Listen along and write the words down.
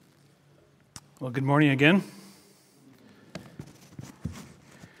Well, good morning again. If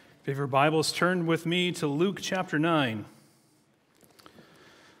you have your Bibles, turn with me to Luke chapter 9.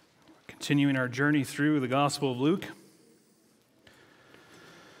 Continuing our journey through the Gospel of Luke.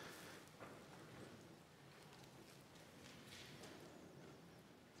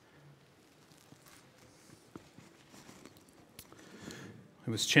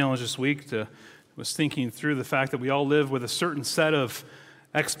 I was challenged this week was thinking through the fact that we all live with a certain set of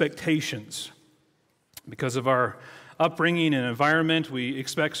expectations. Because of our upbringing and environment, we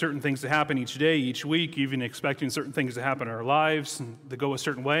expect certain things to happen each day, each week, even expecting certain things to happen in our lives and to go a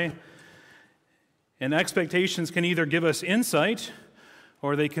certain way. And expectations can either give us insight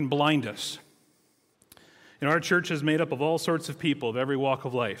or they can blind us. And our church is made up of all sorts of people of every walk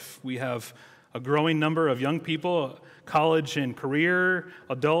of life. We have a growing number of young people, college and career,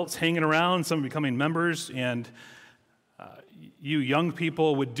 adults hanging around, some becoming members, and you young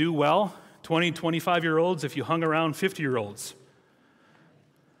people would do well, 20, 25-year-olds, if you hung around 50-year-olds.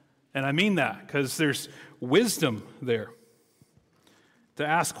 And I mean that because there's wisdom there to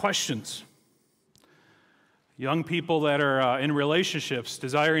ask questions. Young people that are in relationships,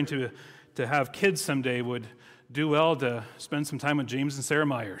 desiring to have kids someday, would do well to spend some time with James and Sarah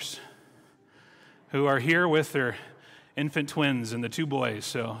Myers, who are here with their infant twins and the two boys,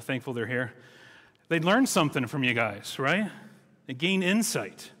 so thankful they're here. They'd learn something from you guys, right? They gain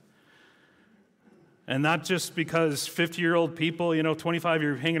insight. And not just because 50-year-old people, 25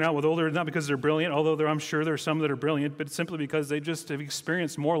 you're hanging out with older, not because they're brilliant, although I'm sure there are some that are brilliant, but simply because they just have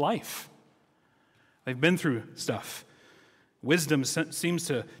experienced more life. They've been through stuff. Wisdom seems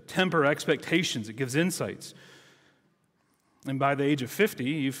to temper expectations. It gives insights. And by the age of 50,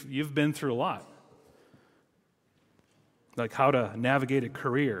 you've been through a lot. Like how to navigate a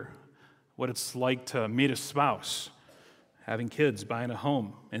career, what it's like to meet a spouse, having kids, buying a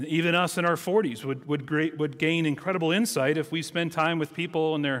home. And even us in our 40s would gain incredible insight if we spend time with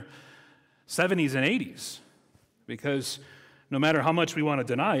people in their 70s and 80s. Because no matter how much we want to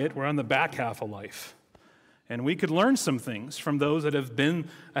deny it, we're on the back half of life. And we could learn some things from those that have been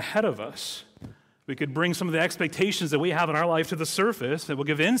ahead of us. We could bring some of the expectations that we have in our life to the surface that will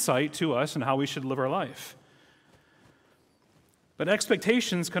give insight to us and how we should live our life. But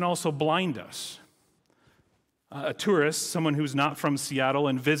expectations can also blind us. A tourist, someone who's not from Seattle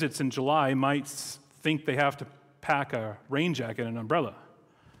and visits in July, might think they have to pack a rain jacket and an umbrella,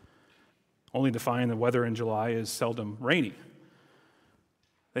 only to find the weather in July is seldom rainy.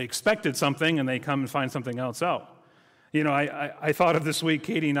 They expected something, and they come and find something else out. I thought of this week,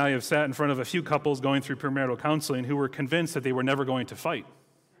 Katie and I have sat in front of a few couples going through premarital counseling who were convinced that they were never going to fight.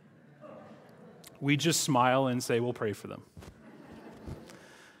 We just smile and say, we'll pray for them.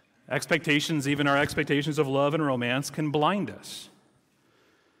 Expectations, even our expectations of love and romance, can blind us.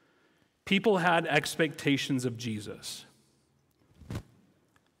 People had expectations of Jesus.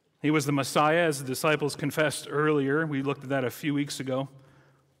 He was the Messiah, as the disciples confessed earlier. We looked at that a few weeks ago.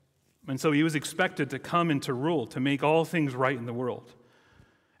 And so he was expected to come and to rule, to make all things right in the world.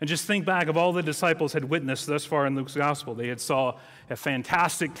 And just think back of all the disciples had witnessed thus far in Luke's gospel. They had saw a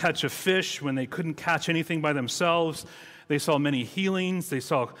fantastic catch of fish when they couldn't catch anything by themselves. They saw many healings. They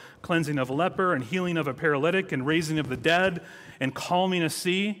saw cleansing of a leper and healing of a paralytic and raising of the dead and calming a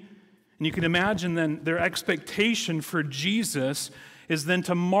sea. And you can imagine then their expectation for Jesus is then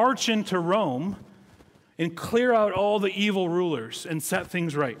to march into Rome and clear out all the evil rulers and set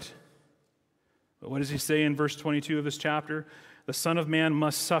things right. But what does he say in verse 22 of this chapter? The Son of Man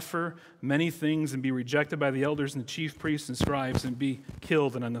must suffer many things and be rejected by the elders and the chief priests and scribes and be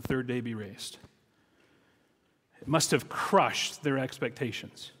killed and on the third day be raised. It must have crushed their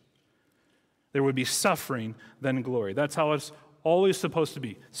expectations. There would be suffering, then glory. That's how it's always supposed to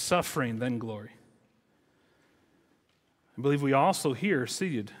be. Suffering, then glory. I believe we also here,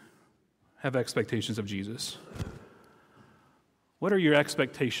 seated, have expectations of Jesus. What are your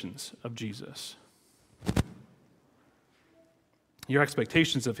expectations of Jesus? Your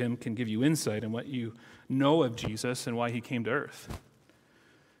expectations of him can give you insight in what you know of Jesus and why he came to earth.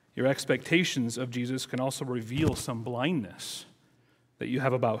 Your expectations of Jesus can also reveal some blindness that you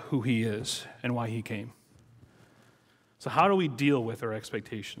have about who he is and why he came. So how do we deal with our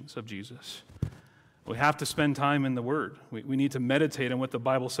expectations of Jesus? We have to spend time in the Word. We need to meditate on what the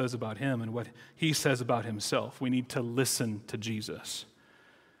Bible says about him and what he says about himself. We need to listen to Jesus.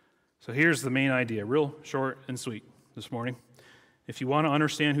 So here's the main idea, real short and sweet this morning. If you want to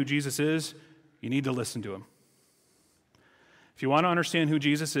understand who Jesus is, you need to listen to him. If you want to understand who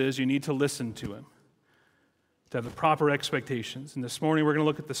Jesus is, you need to listen to him. to have the proper expectations. And this morning we're going to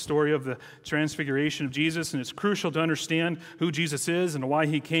look at the story of the transfiguration of Jesus, and it's crucial to understand who Jesus is and why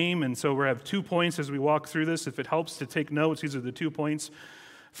he came. And so we have 2 points as we walk through this. If it helps to take notes, these are the 2 points.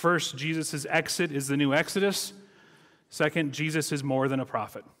 First, Jesus' exit is the new Exodus. Second, Jesus is more than a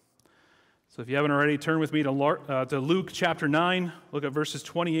prophet. So if you haven't already, turn with me to Luke chapter 9. Look at verses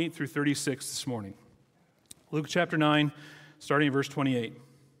 28 through 36 this morning. Luke chapter 9, starting at verse 28.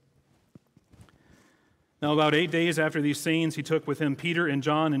 Now about 8 days after these sayings, he took with him Peter and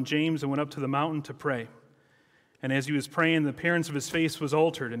John and James and went up to the mountain to pray. And as he was praying, the appearance of his face was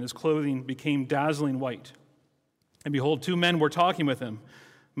altered, and his clothing became dazzling white. And behold, 2 men were talking with him,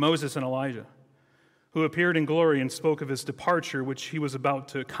 Moses and Elijah, who appeared in glory and spoke of his departure, which he was about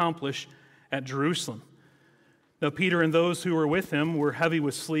to accomplish at Jerusalem. Now Peter and those who were with him were heavy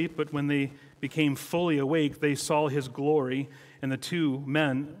with sleep, but when they became fully awake, they saw his glory and the 2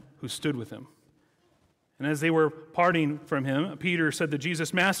 men who stood with him. And as they were parting from him, Peter said to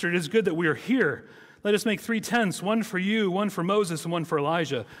Jesus, Master, it is good that we are here. Let us make 3 tents, one for you, one for Moses, and one for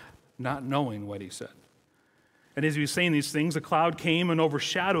Elijah, not knowing what he said. And as he was saying these things, a cloud came and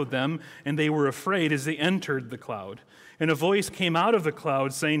overshadowed them, and they were afraid as they entered the cloud. And a voice came out of the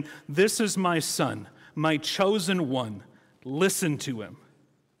cloud saying, This is my son, my chosen one. Listen to him.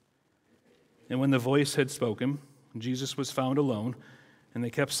 And when the voice had spoken, Jesus was found alone, and they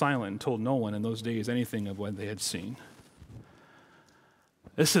kept silent and told no one in those days anything of what they had seen.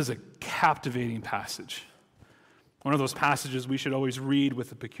 This is a captivating passage. One of those passages we should always read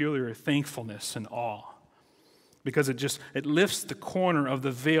with a peculiar thankfulness and awe, because it lifts the corner of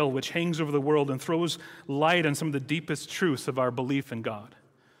the veil which hangs over the world and throws light on some of the deepest truths of our belief in God.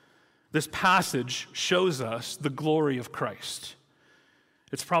 This passage shows us the glory of Christ.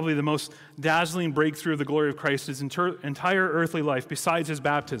 It's probably the most dazzling breakthrough of the glory of Christ, his entire earthly life, besides his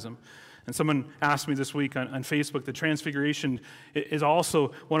baptism. And someone asked me this week on Facebook, the Transfiguration is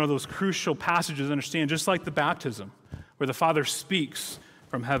also one of those crucial passages to understand, just like the baptism, where the Father speaks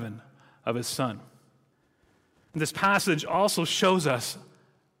from heaven of his Son. And this passage also shows us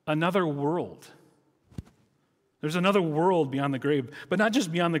another world. There's another world beyond the grave, but not just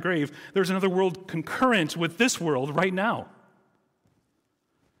beyond the grave. There's another world concurrent with this world right now.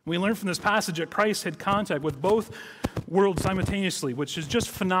 We learn from this passage that Christ had contact with both worlds simultaneously, which is just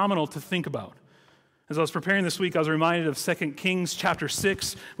phenomenal to think about. As I was preparing this week, I was reminded of 2 Kings chapter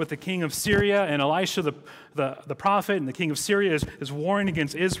 6 with the king of Syria and Elisha the prophet, and the king of Syria is warring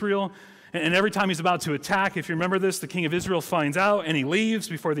against Israel. And every time he's about to attack, if you remember this, the king of Israel finds out and he leaves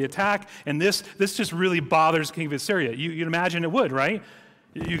before the attack. And this just really bothers the king of Syria. You'd imagine it would, right?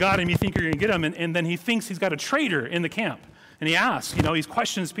 You got him, you think you're going to get him, and then he thinks he's got a traitor in the camp. And he asks, he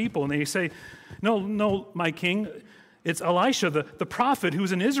questions people, and they say, no, my king, it's Elisha, the prophet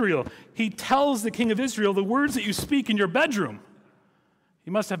who's in Israel. He tells the king of Israel the words that you speak in your bedroom.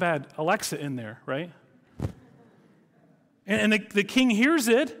 He must have had Alexa in there, right? And the king hears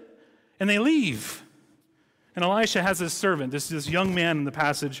it, and they leave. And Elisha has his servant, this young man in the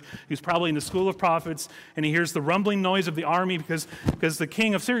passage, who's probably in the school of prophets, and he hears the rumbling noise of the army because the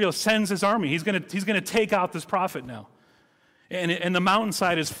king of Syria sends his army. He's going to take out this prophet now. And the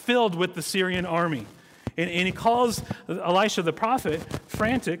mountainside is filled with the Syrian army. And he calls Elisha the prophet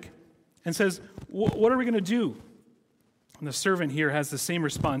frantic and says, what are we going to do? And the servant here has the same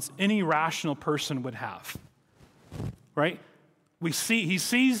response any rational person would have. Right? He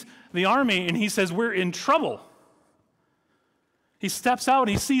sees the army and he says, we're in trouble. He steps out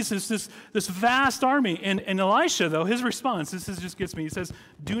and he sees this vast army. And Elisha, though, his response, just gets me. He says,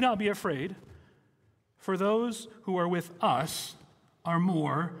 do not be afraid. For those who are with us are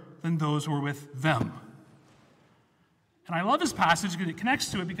more than those who are with them. And I love this passage because it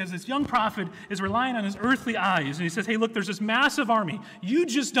connects to it because this young prophet is relying on his earthly eyes. And he says, hey, look, there's this massive army. You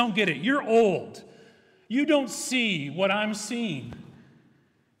just don't get it. You're old. You don't see what I'm seeing.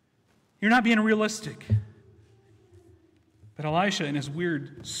 You're not being realistic. But Elisha, in his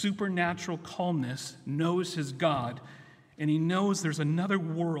weird supernatural calmness, knows his God. And he knows there's another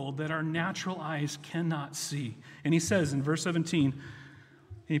world that our natural eyes cannot see. And he says in verse 17,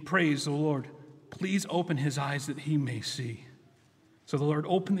 he prays the Lord, please open his eyes that he may see. So the Lord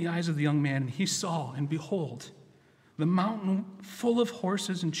opened the eyes of the young man, and he saw, and behold, the mountain full of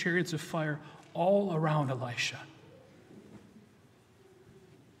horses and chariots of fire all around Elisha.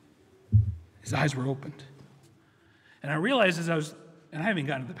 His eyes were opened. And I realized and I haven't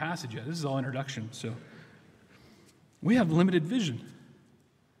gotten to the passage yet. This is all introduction, so we have limited vision.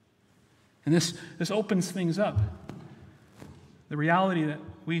 And this opens things up. The reality that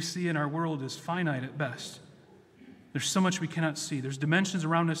we see in our world is finite at best. There's so much we cannot see. There's dimensions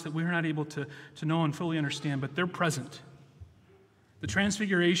around us that we're not able to know and fully understand, but they're present. The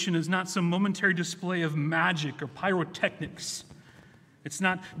transfiguration is not some momentary display of magic or pyrotechnics. It's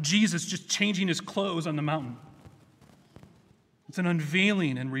not Jesus just changing his clothes on the mountain. It's an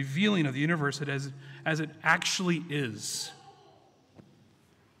unveiling and revealing of the universe as it actually is.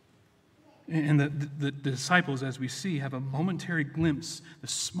 And the disciples, as we see, have a momentary glimpse, the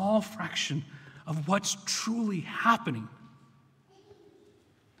small fraction of what's truly happening.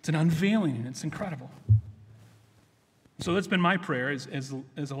 It's an unveiling, and it's incredible. So that's been my prayer, as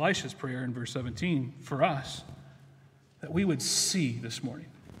Elisha's prayer in verse 17 for us, that we would see this morning.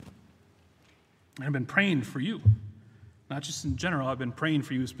 And I've been praying for you, not just in general, I've been praying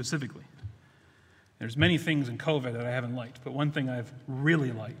for you specifically. There's many things in COVID that I haven't liked, but one thing I've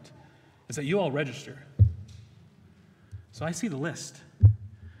really liked is that you all register. So I see the list.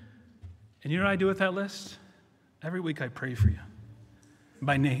 And you know what I do with that list? Every week I pray for you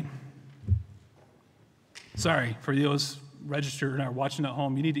by name. Sorry, for those registered and are watching at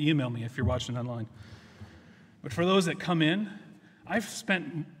home, you need to email me if you're watching online. But for those that come in, I've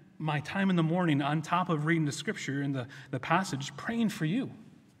spent my time in the morning on top of reading the scripture and the passage, praying for you,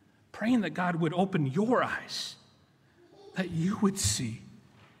 praying that God would open your eyes, that you would see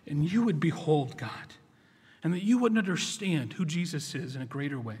and you would behold God, and that you would understand who Jesus is in a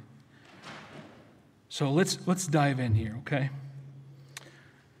greater way. So let's dive in here, okay?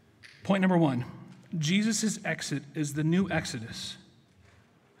 Point number one, Jesus' exit is the new Exodus,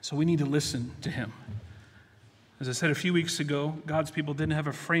 so we need to listen to him. As I said a few weeks ago, God's people didn't have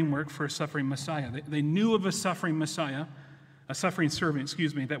a framework for a suffering Messiah. They knew of a suffering Messiah, a suffering servant,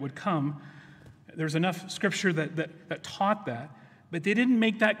 that would come. There's enough scripture that taught that, but they didn't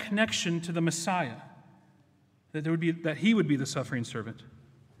make that connection to the Messiah, that he would be the suffering servant.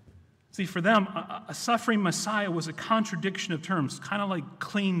 See, for them, a suffering Messiah was a contradiction of terms, kind of like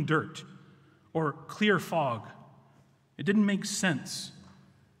clean dirt or clear fog. It didn't make sense.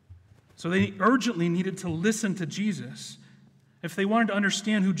 So they urgently needed to listen to Jesus. If they wanted to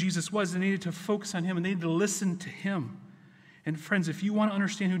understand who Jesus was, they needed to focus on him and they needed to listen to him. And friends, if you want to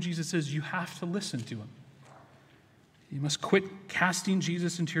understand who Jesus is, you have to listen to him. You must quit casting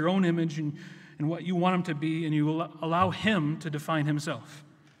Jesus into your own image and what you want him to be, and you will allow him to define himself.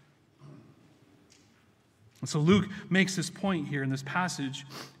 And so Luke makes this point here in this passage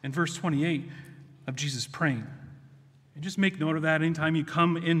in verse 28 of Jesus praying. And just make note of that. Anytime you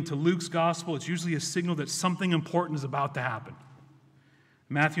come into Luke's gospel, it's usually a signal that something important is about to happen.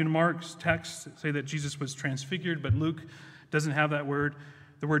 Matthew and Mark's texts say that Jesus was transfigured, but Luke doesn't have that word.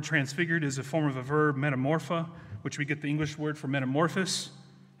 The word transfigured is a form of a verb, metamorpho, which we get the English word for metamorphosis.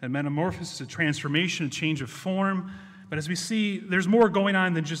 And metamorphosis is a transformation, a change of form. But as we see, there's more going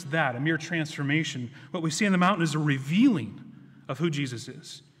on than just that, a mere transformation. What we see on the mountain is a revealing of who Jesus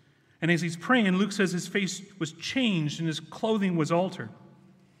is. And as he's praying, Luke says his face was changed and his clothing was altered.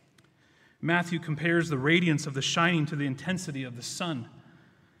 Matthew compares the radiance of the shining to the intensity of the sun.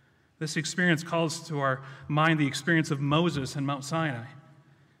 This experience calls to our mind the experience of Moses and Mount Sinai.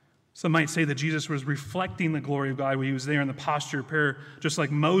 Some might say that Jesus was reflecting the glory of God when he was there in the posture of prayer, just like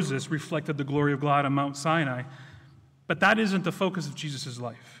Moses reflected the glory of God on Mount Sinai. But that isn't the focus of Jesus'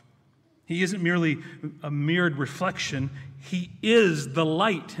 life. He isn't merely a mirrored reflection. He is the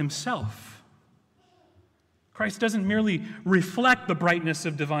light himself. Christ doesn't merely reflect the brightness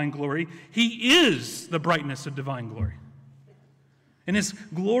of divine glory. He is the brightness of divine glory. And his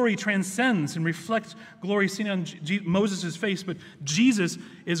glory transcends and reflects glory seen on Moses' face, but Jesus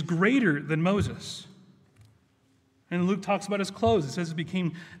is greater than Moses. And Luke talks about his clothes. It says it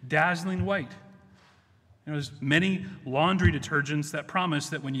became dazzling white. There's many laundry detergents that promise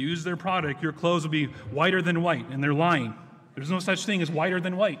that when you use their product, your clothes will be whiter than white, and they're lying. There's no such thing as whiter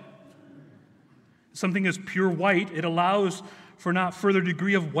than white. Something is pure white, it allows for not further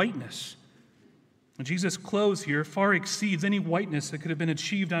degree of whiteness. And Jesus' clothes here far exceeds any whiteness that could have been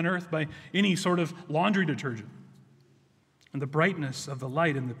achieved on earth by any sort of laundry detergent. And the brightness of the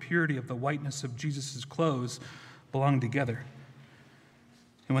light and the purity of the whiteness of Jesus' clothes belong together.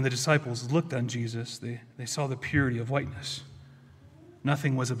 And when the disciples looked on Jesus, they saw the purity of whiteness.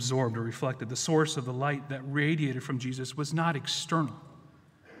 Nothing was absorbed or reflected. The source of the light that radiated from Jesus was not external.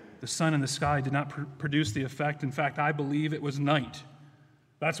 The sun and the sky did not produce the effect. In fact, I believe it was night.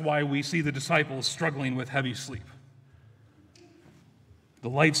 That's why we see the disciples struggling with heavy sleep. The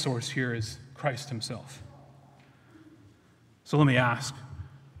light source here is Christ himself. So let me ask,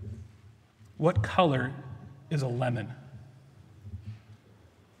 what color is a lemon?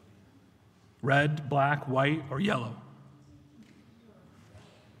 Red, black, white, or yellow?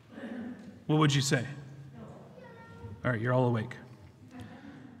 What would you say? All right, you're all awake.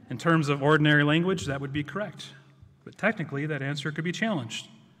 In terms of ordinary language, that would be correct. But technically, that answer could be challenged.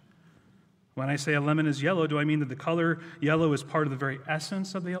 When I say a lemon is yellow, do I mean that the color yellow is part of the very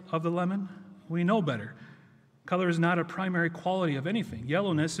essence of the lemon? We know better. Color is not a primary quality of anything.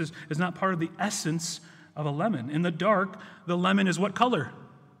 Yellowness is not part of the essence of a lemon. In the dark, the lemon is what color?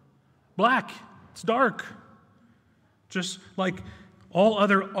 Black. It's dark. Just like all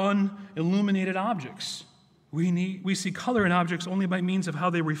other unilluminated objects. We see color in objects only by means of how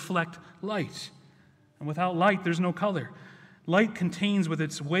they reflect light. And without light, there's no color. Light contains with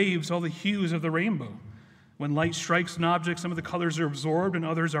its waves all the hues of the rainbow. When light strikes an object, some of the colors are absorbed and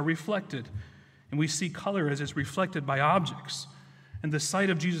others are reflected. And we see color as it's reflected by objects. And the sight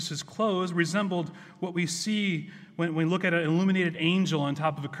of Jesus' clothes resembled what we see when we look at an illuminated angel on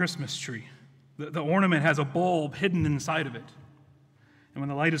top of a Christmas tree. The ornament has a bulb hidden inside of it. And when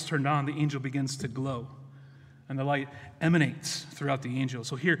the light is turned on, the angel begins to glow. And the light emanates throughout the angel.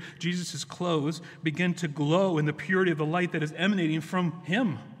 So here, Jesus' clothes begin to glow in the purity of the light that is emanating from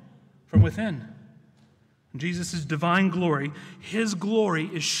him, from within. Jesus' divine glory, his glory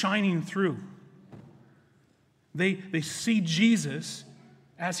is shining through. They see Jesus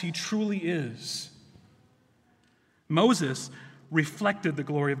as he truly is. Moses reflected the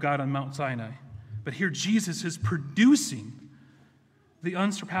glory of God on Mount Sinai. But here Jesus is producing the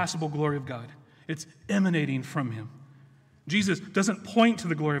unsurpassable glory of God. It's emanating from him. Jesus doesn't point to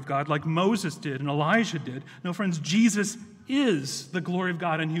the glory of God like Moses did and Elijah did. No, friends, Jesus is the glory of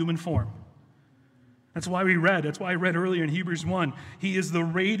God in human form. That's why I read earlier in Hebrews 1, he is the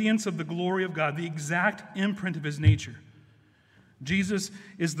radiance of the glory of God, the exact imprint of his nature. Jesus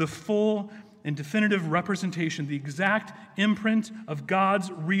is the full and definitive representation, the exact imprint of God's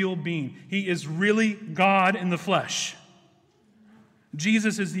real being. He is really God in the flesh.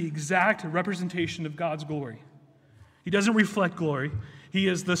 Jesus is the exact representation of God's glory. He doesn't reflect glory. He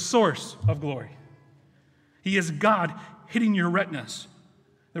is the source of glory. He is God hitting your retinas,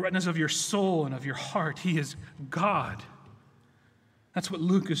 the retinas of your soul and of your heart. He is God. That's what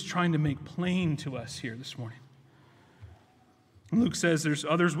Luke is trying to make plain to us here this morning. And Luke says there's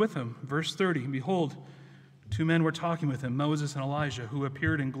others with him. Verse 30, behold, 2 men were talking with him, Moses and Elijah, who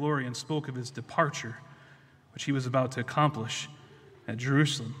appeared in glory and spoke of his departure, which he was about to accomplish at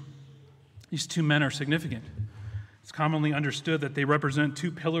Jerusalem. These 2 men are significant. It's commonly understood that they represent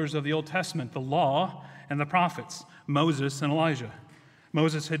 2 pillars of the Old Testament, the law and the prophets, Moses and Elijah.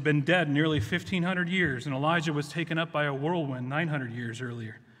 Moses had been dead nearly 1,500 years, and Elijah was taken up by a whirlwind 900 years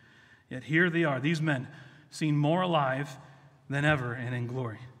earlier. Yet here they are, these men, seen more alive than ever and in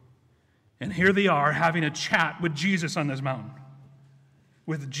glory. And here they are having a chat with Jesus on this mountain,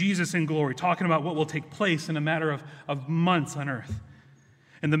 with Jesus in glory, talking about what will take place in a matter of months on earth.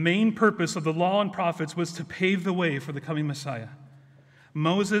 And the main purpose of the law and prophets was to pave the way for the coming Messiah.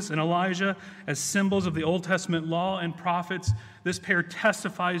 Moses and Elijah, as symbols of the Old Testament law and prophets, this pair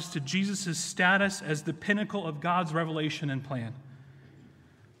testifies to Jesus' status as the pinnacle of God's revelation and plan.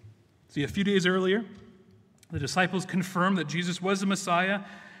 See, a few days earlier, the disciples confirmed that Jesus was the Messiah,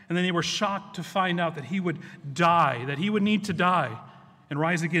 and then they were shocked to find out that he would die, that he would need to die and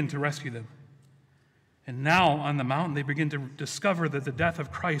rise again to rescue them. And now on the mountain, they begin to discover that the death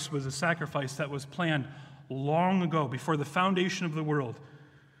of Christ was a sacrifice that was planned long ago, before the foundation of the world,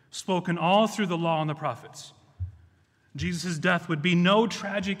 spoken all through the law and the prophets. Jesus' death would be no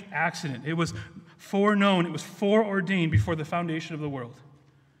tragic accident. It was foreknown, it was foreordained before the foundation of the world.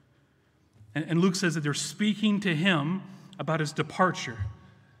 And Luke says that they're speaking to him about his departure.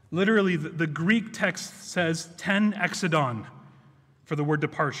 Literally, the Greek text says 10 exodon for the word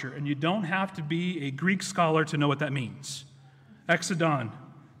departure, and you don't have to be a Greek scholar to know what that means. Exodon,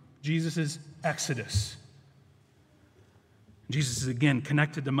 Jesus' exodus. Jesus is again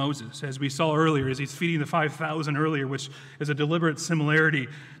connected to Moses, as we saw earlier, as he's feeding the 5,000 earlier, which is a deliberate similarity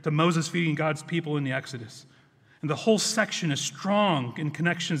to Moses feeding God's people in the Exodus. And the whole section is strong in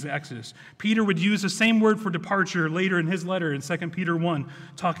connections to Exodus. Peter would use the same word for departure later in his letter in 2 Peter 1,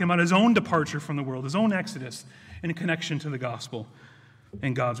 talking about his own departure from the world, his own Exodus in connection to the gospel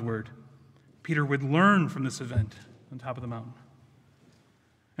and God's word. Peter would learn from this event on top of the mountain.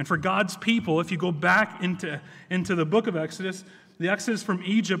 And for God's people, if you go back into the book of Exodus, the Exodus from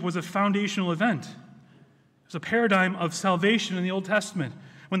Egypt was a foundational event. It was a paradigm of salvation in the Old Testament.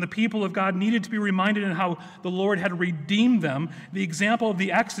 When the people of God needed to be reminded in how the Lord had redeemed them, the example of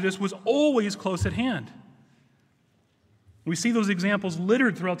the Exodus was always close at hand. We see those examples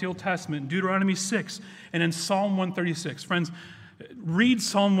littered throughout the Old Testament in Deuteronomy 6 and in Psalm 136. Friends, read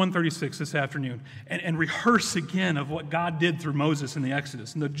Psalm 136 this afternoon and rehearse again of what God did through Moses in the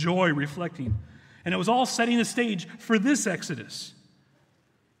Exodus and the joy reflecting And it was all setting the stage for this Exodus.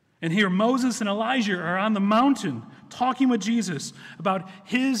 And here Moses and Elijah are on the mountain talking with Jesus about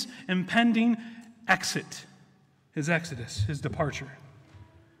his impending exit, his exodus, his departure.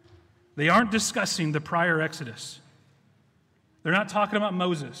 They aren't discussing the prior Exodus. They're not talking about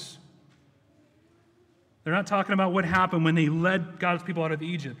Moses. They're not talking about what happened when they led God's people out of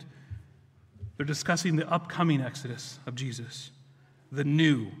Egypt. They're discussing the upcoming Exodus of Jesus, the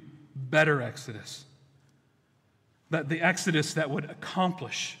new, better Exodus. That the Exodus that would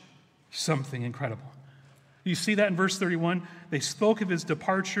accomplish something incredible. You see that in verse 31? They spoke of his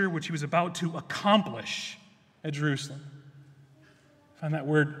departure, which he was about to accomplish at Jerusalem. I find that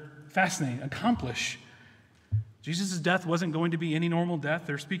word fascinating, accomplish. Jesus' death wasn't going to be any normal death.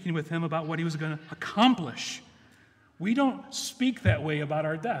 They're speaking with him about what he was going to accomplish. We don't speak that way about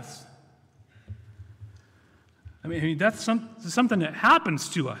our deaths. I mean, death's something that happens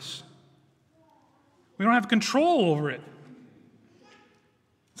to us. We don't have control over it.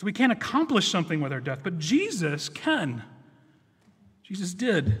 So we can't accomplish something with our death. But Jesus can. Jesus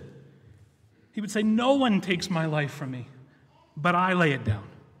did. He would say, "No one takes my life from me, but I lay it down."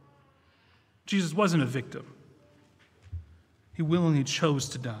 Jesus wasn't a victim. He willingly chose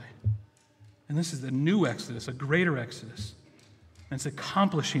to die. And this is the new Exodus, a greater Exodus. And it's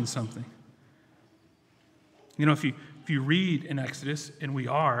accomplishing something. You know, if you read in Exodus, and we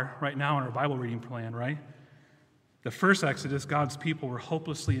are right now in our Bible reading plan, right? The first Exodus, God's people were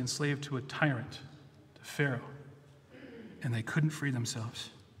hopelessly enslaved to a tyrant, to Pharaoh. And they couldn't free themselves.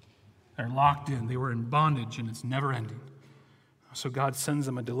 They're locked in. They were in bondage, and it's never ending. So God sends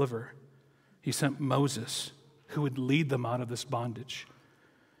them a deliverer. He sent Moses, who would lead them out of this bondage.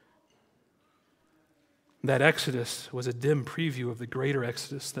 That Exodus was a dim preview of the greater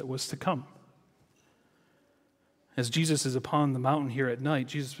Exodus that was to come. As Jesus is upon the mountain here at night,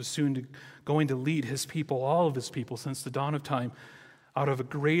 Jesus was soon going to lead his people, all of his people, since the dawn of time, out of a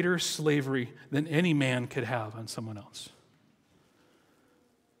greater slavery than any man could have on someone else.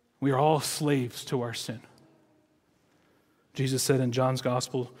 We are all slaves to our sin. Jesus said in John's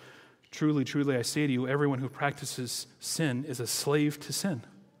Gospel, "Truly, truly, I say to you, everyone who practices sin is a slave to sin.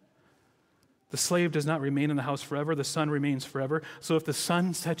 The slave does not remain in the house forever, the son remains forever. So if the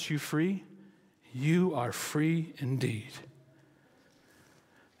son sets you free, you are free indeed."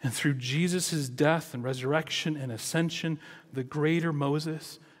 And through Jesus' death and resurrection and ascension, the greater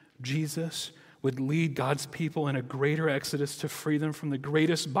Moses, Jesus, would lead God's people in a greater exodus to free them from the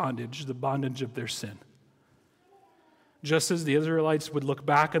greatest bondage, the bondage of their sin. Just as the Israelites would look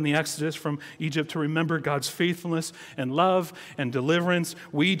back on the Exodus from Egypt to remember God's faithfulness and love and deliverance,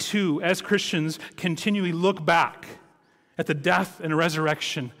 we too, as Christians, continually look back at the death and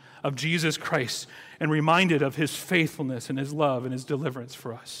resurrection of Jesus Christ and reminded of his faithfulness and his love and his deliverance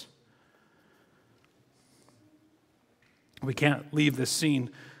for us. We can't leave this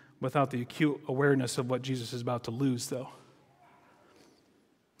scene without the acute awareness of what Jesus is about to lose, though.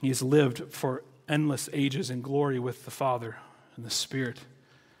 He has lived for endless ages in glory with the Father and the Spirit.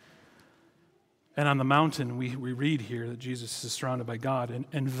 And on the mountain, we read here that Jesus is surrounded by God and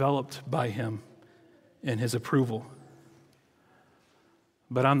enveloped by him in his approval.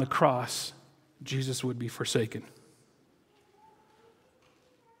 But on the cross, Jesus would be forsaken.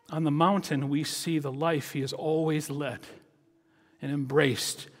 On the mountain, we see the life he has always led and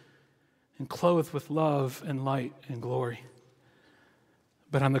embraced and clothed with love and light and glory.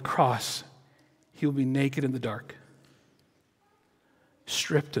 But on the cross, he will be naked in the dark,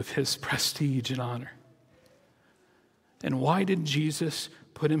 stripped of his prestige and honor. And why did Jesus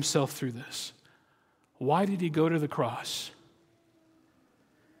put himself through this? Why did he go to the cross?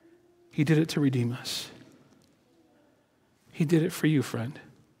 He did it to redeem us. He did it for you, friend,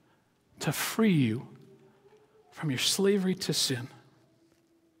 to free you from your slavery to sin.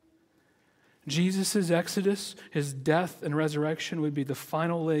 Jesus' exodus, his death and resurrection would be the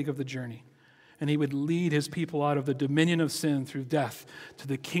final leg of the journey. And he would lead his people out of the dominion of sin through death to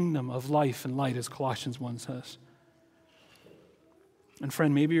the kingdom of life and light, as Colossians 1 says. And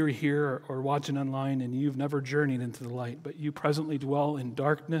friend, maybe you're here or watching online and you've never journeyed into the light, but you presently dwell in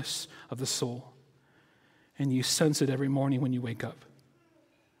darkness of the soul. And you sense it every morning when you wake up.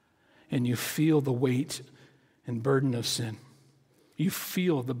 And you feel the weight and burden of sin. You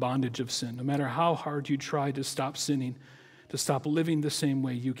feel the bondage of sin. No matter how hard you try to stop sinning, to stop living the same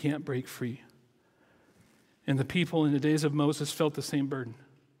way, you can't break free. And the people in the days of Moses felt the same burden.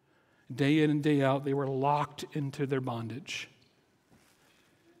 Day in and day out, they were locked into their bondage.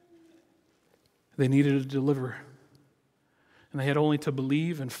 They needed a deliverer. And they had only to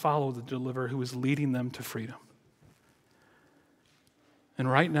believe and follow the deliverer who was leading them to freedom. And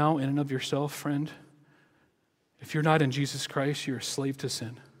right now, in and of yourself, friend, if you're not in Jesus Christ, you're a slave to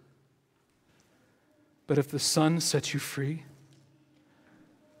sin. But if the Son sets you free,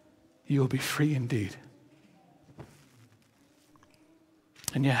 you will be free indeed.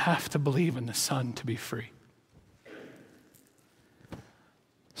 And you have to believe in the Son to be free.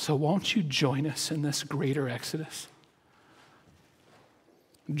 So won't you join us in this greater exodus?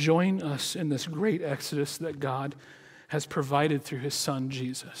 Join us in this great exodus that God has provided through his Son,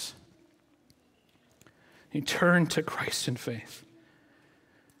 Jesus. You turn to Christ in faith.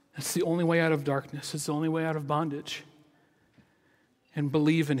 That's the only way out of darkness. It's the only way out of bondage. And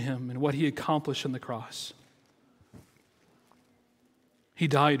believe in him and what he accomplished on the cross. He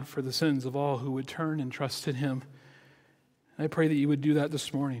died for the sins of all who would turn and trust in him. I pray that you would do that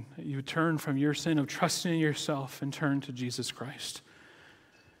this morning, that you would turn from your sin of trusting in yourself and turn to Jesus Christ.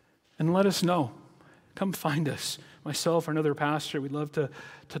 And let us know. Come find us, myself or another pastor. We'd love to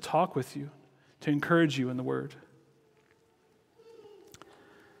talk with you, to encourage you in the Word.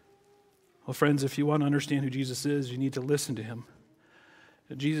 Well, friends, if you want to understand who Jesus is, you need to listen to him.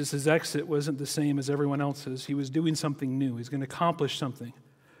 Jesus' exit wasn't the same as everyone else's. He was doing something new. He's going to accomplish something.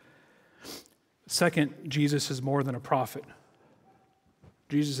 Second, Jesus is more than a prophet.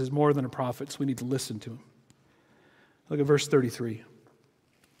 Jesus is more than a prophet, so we need to listen to him. Look at verse 33.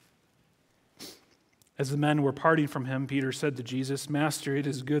 As the men were parting from him, Peter said to Jesus, "Master, it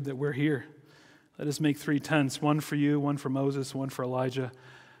is good that we're here. Let us make 3 tents, one for you, one for Moses, one for Elijah,"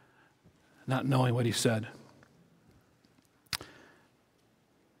 not knowing what he said.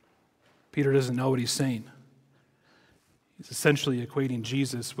 Peter doesn't know what he's saying. He's essentially equating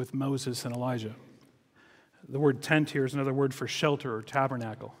Jesus with Moses and Elijah. The word tent here is another word for shelter or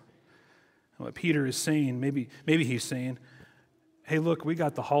tabernacle. And what Peter is saying, maybe he's saying, hey, look, we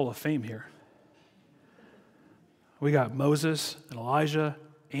got the Hall of Fame here. We got Moses and Elijah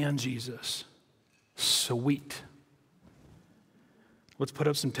and Jesus. Sweet. Let's put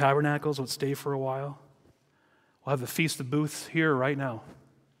up some tabernacles. Let's stay for a while. We'll have the Feast of Booths here right now.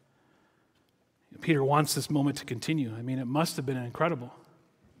 Peter wants this moment to continue. I mean, it must have been incredible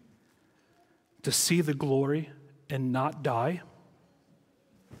to see the glory and not die.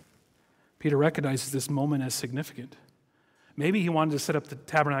 Peter recognizes this moment as significant. Maybe he wanted to set up the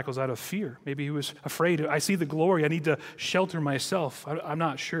tabernacles out of fear. Maybe he was afraid. I see the glory. I need to shelter myself. I'm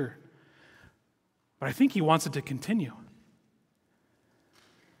not sure. But I think he wants it to continue.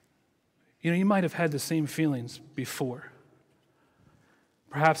 You know, you might have had the same feelings before.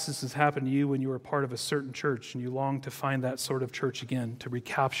 Perhaps this has happened to you when you were part of a certain church and you long to find that sort of church again, to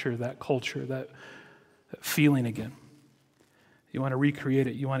recapture that culture, that feeling again. You want to recreate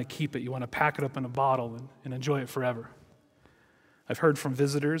it. You want to keep it. You want to pack it up in a bottle and enjoy it forever. I've heard from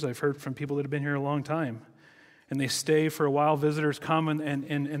visitors. I've heard from people that have been here a long time. And they stay for a while. Visitors come and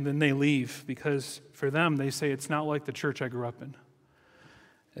then they leave because for them, they say, it's not like the church I grew up in.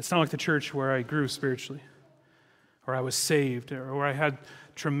 It's not like the church where I grew spiritually, or I was saved, or where I had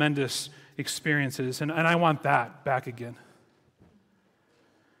tremendous experiences. And I want that back again.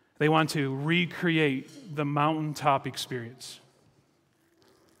 They want to recreate the mountaintop experience.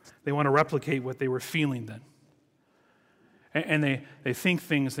 They want to replicate what they were feeling then. And they think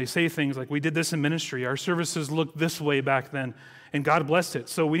things, they say things like, we did this in ministry. Our services looked this way back then, and God blessed it.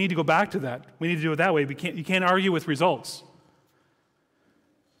 So we need to go back to that. We need to do it that way. You can't argue with results.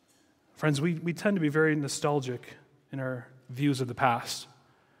 Friends, we tend to be very nostalgic in our views of the past.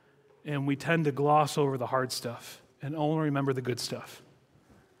 And we tend to gloss over the hard stuff and only remember the good stuff.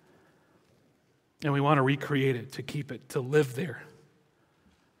 And we want to recreate it, to keep it, to live there.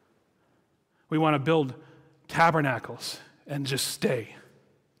 We want to build tabernacles and just stay.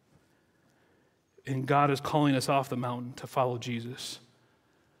 And God is calling us off the mountain to follow Jesus.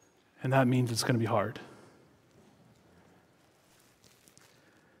 And that means it's going to be hard.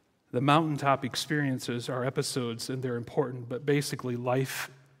 The mountaintop experiences are episodes and they're important, but basically life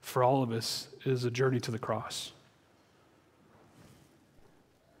for all of us is a journey to the cross.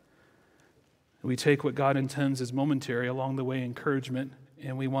 We take what God intends as momentary, along the way encouragement,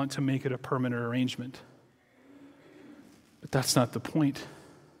 and we want to make it a permanent arrangement. But that's not the point.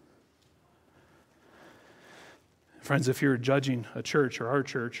 Friends, if you're judging a church or our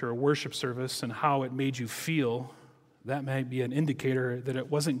church or a worship service and how it made you feel, that might be an indicator that it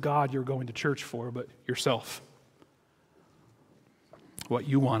wasn't God you're going to church for, but yourself. What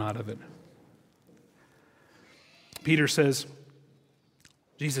you want out of it. Peter says,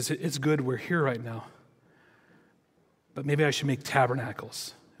 Jesus, it's good we're here right now, but maybe I should make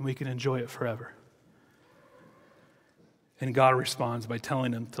tabernacles and we can enjoy it forever. And God responds by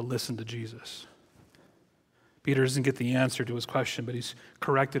telling him to listen to Jesus. Peter doesn't get the answer to his question, but he's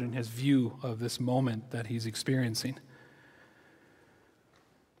corrected in his view of this moment that he's experiencing.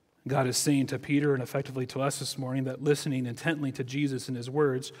 God is saying to Peter and effectively to us this morning that listening intently to Jesus and his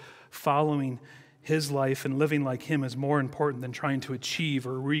words, following his life and living like him is more important than trying to achieve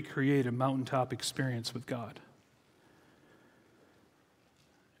or recreate a mountaintop experience with God.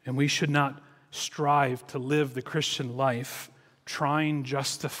 And we should not strive to live the Christian life trying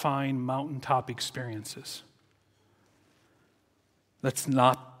just to find mountaintop experiences. That's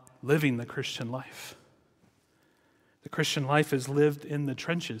not living the Christian life. The Christian life is lived in the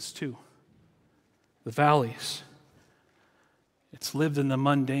trenches too, the valleys. It's lived in the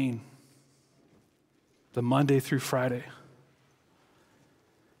mundane, the Monday through Friday,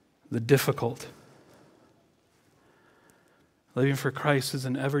 the difficult. Living for Christ is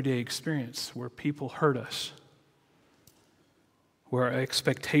an everyday experience where people hurt us, where our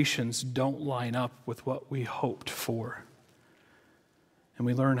expectations don't line up with what we hoped for. And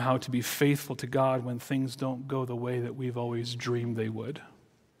we learn how to be faithful to God when things don't go the way that we've always dreamed they would.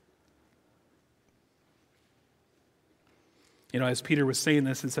 You know, as Peter was saying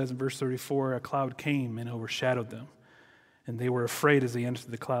this, it says in verse 34, a cloud came and overshadowed them, and they were afraid as they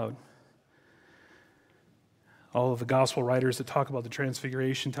entered the cloud. All of the gospel writers that talk about the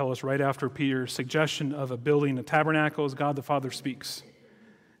transfiguration tell us right after Peter's suggestion of a building a tabernacle, as God the Father speaks.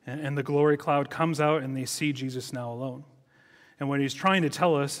 And the glory cloud comes out and they see Jesus now alone. And what he's trying to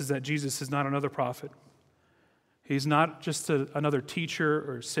tell us is that Jesus is not another prophet. He's not just another teacher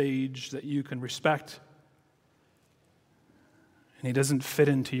or sage that you can respect. And he doesn't fit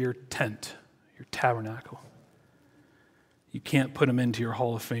into your tent, your tabernacle. You can't put him into your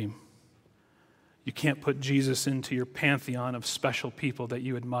hall of fame. You can't put Jesus into your pantheon of special people that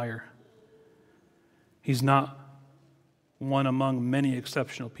you admire. He's not one among many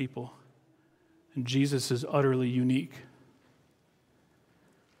exceptional people. And Jesus is utterly unique.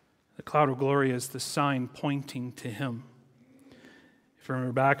 The cloud of glory is the sign pointing to him. If you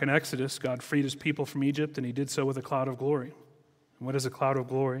remember back in Exodus, God freed his people from Egypt, and he did so with a cloud of glory. And what is a cloud of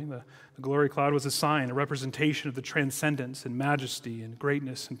glory? The glory cloud was a sign, a representation of the transcendence and majesty and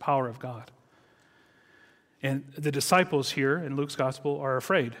greatness and power of God. And the disciples here in Luke's gospel are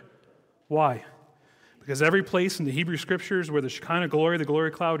afraid. Why? Because every place in the Hebrew scriptures where the Shekinah glory, the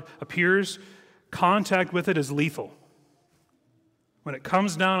glory cloud, appears, contact with it is lethal. When it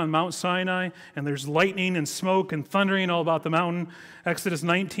comes down on Mount Sinai and there's lightning and smoke and thundering all about the mountain, Exodus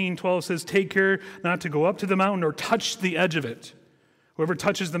 19:12 says, "Take care not to go up to the mountain or touch the edge of it. Whoever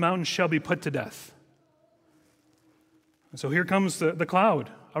touches the mountain shall be put to death." And so here comes the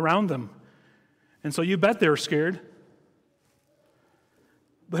cloud around them. And so you bet they're scared.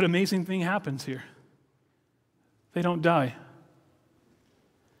 But an amazing thing happens here. They don't die.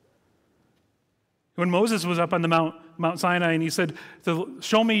 When Moses was up on the Mount Sinai and he said,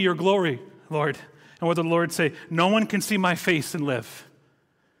 "Show me your glory, Lord." And what did the Lord say? "No one can see my face and live."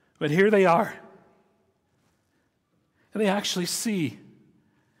 But here they are. And they actually see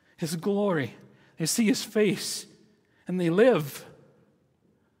his glory. They see his face. And they live.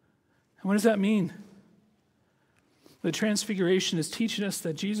 And what does that mean? The Transfiguration is teaching us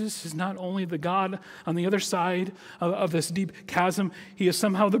that Jesus is not only the God on the other side of this deep chasm, he is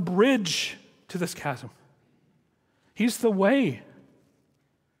somehow the bridge to this chasm. He's the way.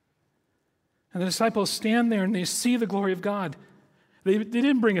 And the disciples stand there and they see the glory of God. They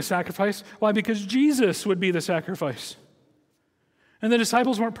didn't bring a sacrifice. Why? Because Jesus would be the sacrifice. And the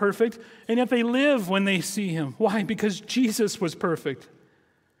disciples weren't perfect, and yet they live when they see him. Why? Because Jesus was perfect.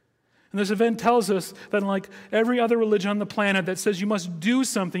 And this event tells us that unlike every other religion on the planet that says you must do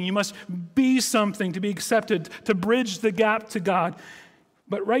something, you must be something to be accepted, to bridge the gap to God.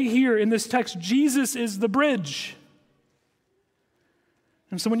 But right here in this text, Jesus is the bridge.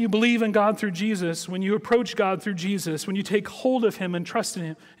 And so when you believe in God through Jesus, when you approach God through Jesus, when you take hold of him and trust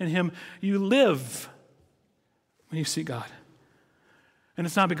in him, you live when you see God. And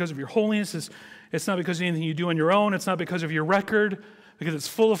it's not because of your holiness, it's not because of anything you do on your own, it's not because of your record, because it's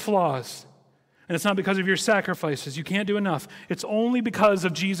full of flaws. And it's not because of your sacrifices. You can't do enough. It's only because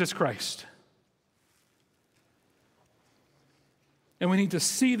of Jesus Christ. And we need to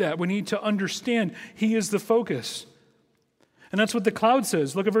see that. We need to understand he is the focus. And that's what the cloud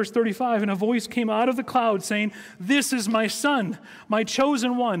says. Look at verse 35. And a voice came out of the cloud saying, "This is my son, my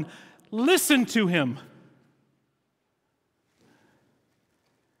chosen one. Listen to him."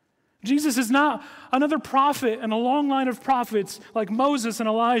 Jesus is not another prophet in a long line of prophets like Moses and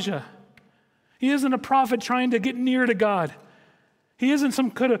Elijah. He isn't a prophet trying to get near to God. He isn't some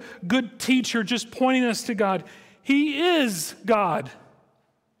kind of good teacher just pointing us to God. He is God.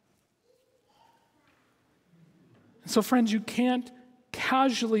 So friends, you can't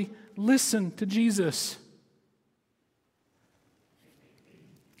casually listen to Jesus.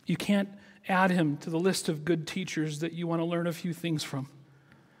 You can't add him to the list of good teachers that you want to learn a few things from.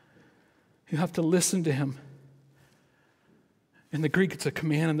 You have to listen to him. In the Greek, it's a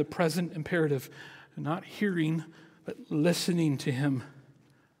command in the present imperative. Not hearing, but listening to him.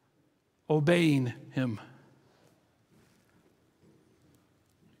 Obeying him.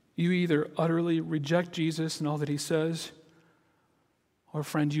 You either utterly reject Jesus and all that he says, or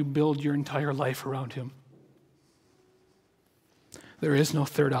friend, you build your entire life around him. There is no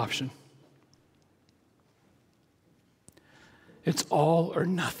third option. It's all or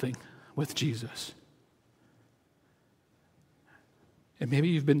nothing with Jesus. And maybe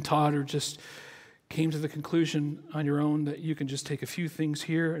you've been taught or just came to the conclusion on your own that you can just take a few things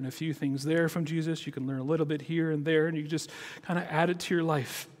here and a few things there from Jesus. You can learn a little bit here and there, and you just kind of add it to your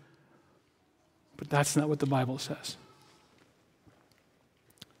life. But that's not what the Bible says.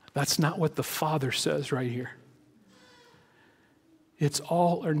 That's not what the Father says right here. It's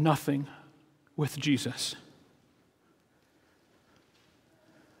all or nothing with Jesus.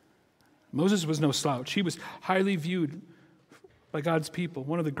 Moses was no slouch. He was highly viewed by God's people,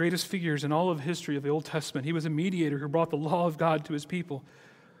 one of the greatest figures in all of history of the Old Testament. He was a mediator who brought the law of God to his people.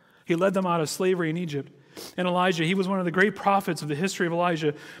 He led them out of slavery in Egypt. And Elijah, he was one of the great prophets of the history of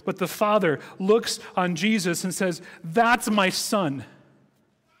Elijah. But the Father looks on Jesus and says, "That's my son."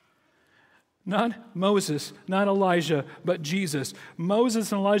 Not Moses, not Elijah, but Jesus.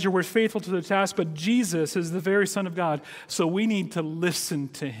 Moses and Elijah were faithful to the task, but Jesus is the very Son of God. So we need to listen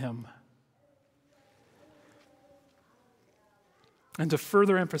to him. And to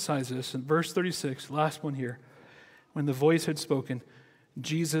further emphasize this, in verse 36, last one here, when the voice had spoken,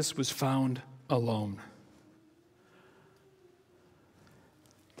 Jesus was found alone.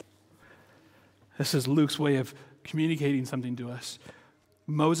 This is Luke's way of communicating something to us.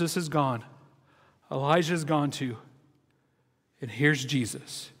 Moses is gone. Elijah is gone too. And here's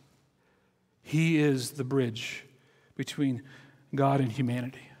Jesus. He is the bridge between God and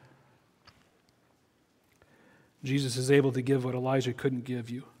humanity. Jesus is able to give what Elijah couldn't give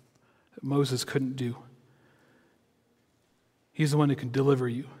you, that Moses couldn't do. He's the one who can deliver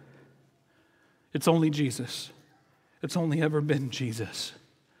you. It's only Jesus. It's only ever been Jesus.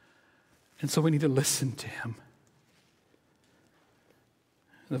 And so we need to listen to him.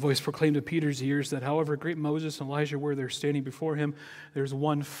 The voice proclaimed to Peter's ears that however great Moses and Elijah were there standing before him, there's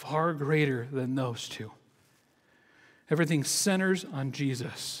one far greater than those two. Everything centers on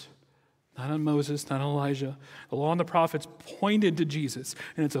Jesus. Not on Moses, not on Elijah. The law and the prophets pointed to Jesus.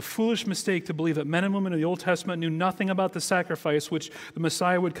 And it's a foolish mistake to believe that men and women of the Old Testament knew nothing about the sacrifice which the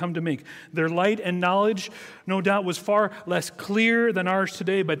Messiah would come to make. Their light and knowledge, no doubt, was far less clear than ours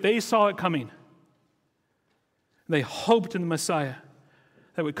today, but they saw it coming. They hoped in the Messiah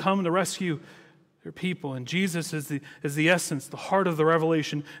that would come to rescue their people. And Jesus is the essence, the heart of the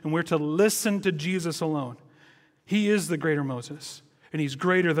revelation. And we're to listen to Jesus alone. He is the greater Moses. And he's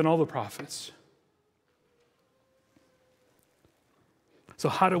greater than all the prophets. So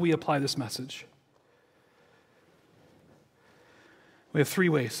how do we apply this message? We have three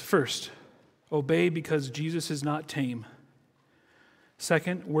ways. First, obey because Jesus is not tame.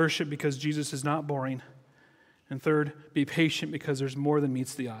 Second, worship because Jesus is not boring. And third, be patient because there's more than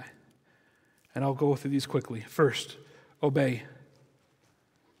meets the eye. And I'll go through these quickly. First, obey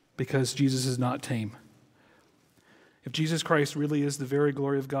because Jesus is not tame. If Jesus Christ really is the very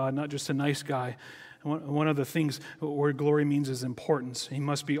glory of God, not just a nice guy, one of the things where glory means is importance. He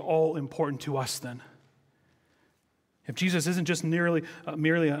must be all important to us then. If Jesus isn't just merely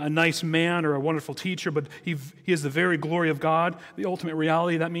a nice man or a wonderful teacher, but he is the very glory of God, the ultimate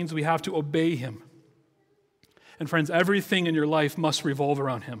reality, that means we have to obey him. And friends, everything in your life must revolve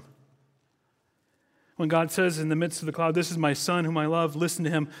around him. When God says in the midst of the cloud, "This is my son whom I love, listen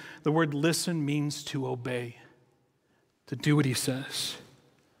to him," the word listen means to obey. To do what he says.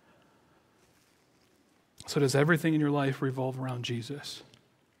 So does everything in your life revolve around Jesus?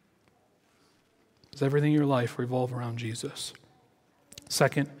 Does everything in your life revolve around Jesus?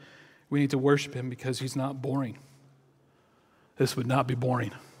 Second, we need to worship him because he's not boring. This would not be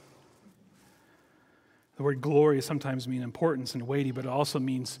boring. The word glory sometimes means importance and weighty, but it also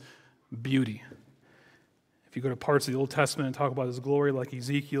means beauty. If you go to parts of the Old Testament and talk about his glory, like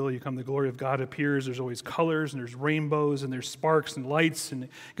Ezekiel, you come, the glory of God appears. There's always colors, and there's rainbows, and there's sparks and lights, and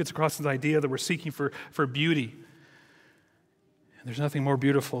it gets across this idea that we're seeking for beauty. And there's nothing more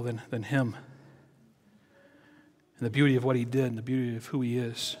beautiful than him. And the beauty of what he did, and the beauty of who he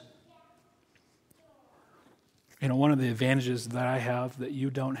is. You know, one of the advantages that I have that you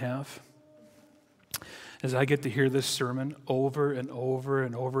don't have is I get to hear this sermon over and over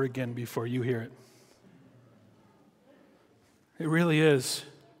and over again before you hear it. It really is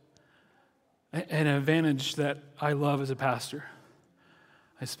an advantage that I love as a pastor.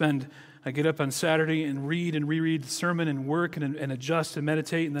 I get up on Saturday and read and reread the sermon and work and adjust and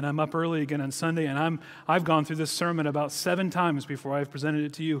meditate, and then I'm up early again on Sunday, and I've gone through this sermon about 7 times before I've presented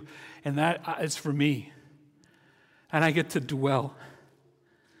it to you, and that is for me. And I get to dwell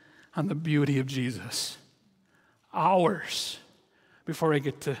on the beauty of Jesus. Hours before I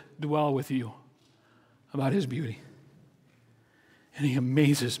get to dwell with you about his beauty. And he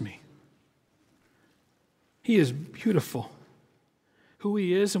amazes me. He is beautiful. Who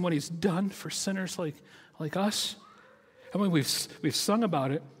he is and what he's done for sinners like us. I mean, we've sung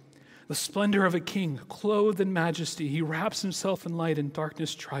about it. The splendor of a king, clothed in majesty. He wraps himself in light and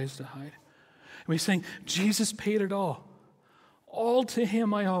darkness tries to hide. And we sing, Jesus paid it all. All to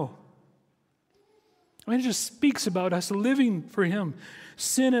him I owe. I mean, it just speaks about us living for him.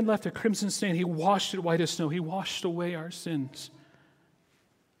 Sin had left a crimson stain. He washed it white as snow. He washed away our sins.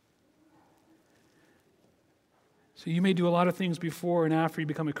 So you may do a lot of things before and after you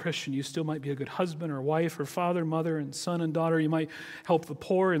become a Christian. You still might be a good husband or wife or father, mother, and son and daughter. You might help the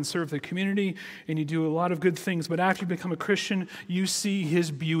poor and serve the community, and you do a lot of good things. But after you become a Christian, you see his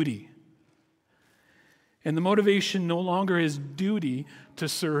beauty. And the motivation no longer is duty to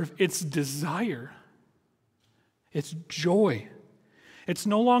serve, it's desire. It's joy. It's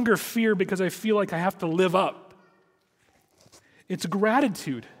no longer fear because I feel like I have to live up. It's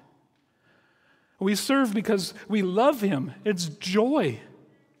gratitude. We serve because we love him. It's joy.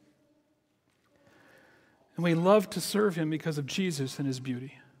 And we love to serve him because of Jesus and his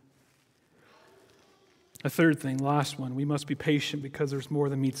beauty. A third thing, last one, we must be patient because there's more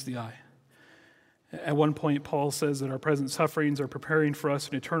than meets the eye. At one point, Paul says that our present sufferings are preparing for us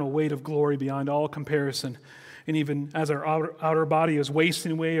an eternal weight of glory beyond all comparison. And even as our outer body is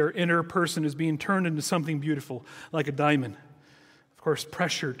wasting away, our inner person is being turned into something beautiful, like a diamond. Of course,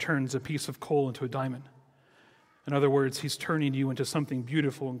 pressure turns a piece of coal into a diamond. In other words, he's turning you into something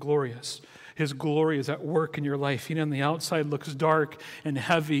beautiful and glorious. His glory is at work in your life. Even on the outside looks dark and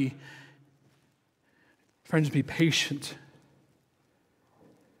heavy. Friends, be patient.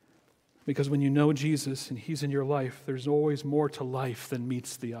 Because when you know Jesus and he's in your life, there's always more to life than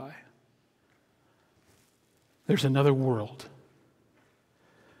meets the eye. There's another world.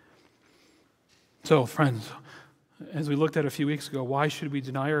 So, friends, as we looked at a few weeks ago, why should we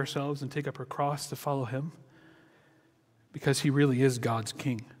deny ourselves and take up our cross to follow him? Because he really is God's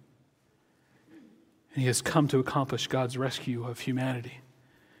king. And he has come to accomplish God's rescue of humanity.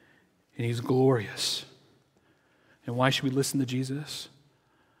 And he's glorious. And why should we listen to Jesus?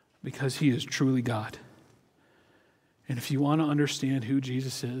 Because he is truly God. And if you want to understand who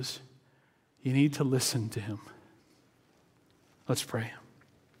Jesus is, you need to listen to him. Let's pray.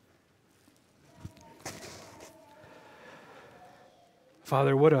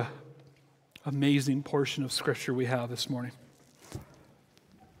 Father, what an amazing portion of Scripture we have this morning.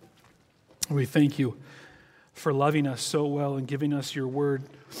 We thank you for loving us so well and giving us your word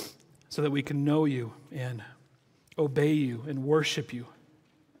so that we can know you and obey you and worship you.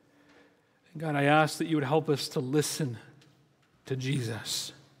 And God, I ask that you would help us to listen to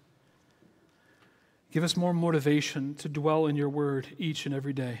Jesus. Give us more motivation to dwell in your word each and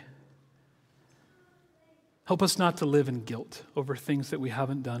every day. Help us not to live in guilt over things that we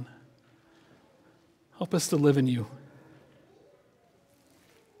haven't done. Help us to live in you.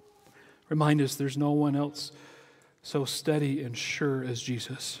 Remind us there's no one else so steady and sure as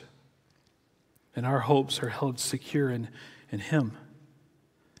Jesus. And our hopes are held secure in him.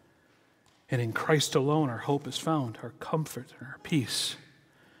 And in Christ alone our hope is found, our comfort and our peace.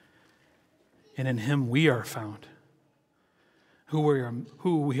 And in him we are found, who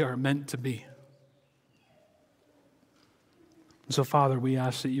we are meant to be. And so, Father, we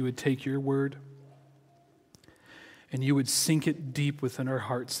ask that you would take your word and you would sink it deep within our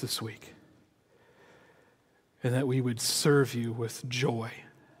hearts this week. And that we would serve you with joy.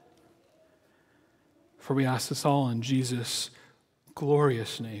 For we ask this all in Jesus'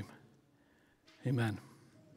 glorious name. Amen.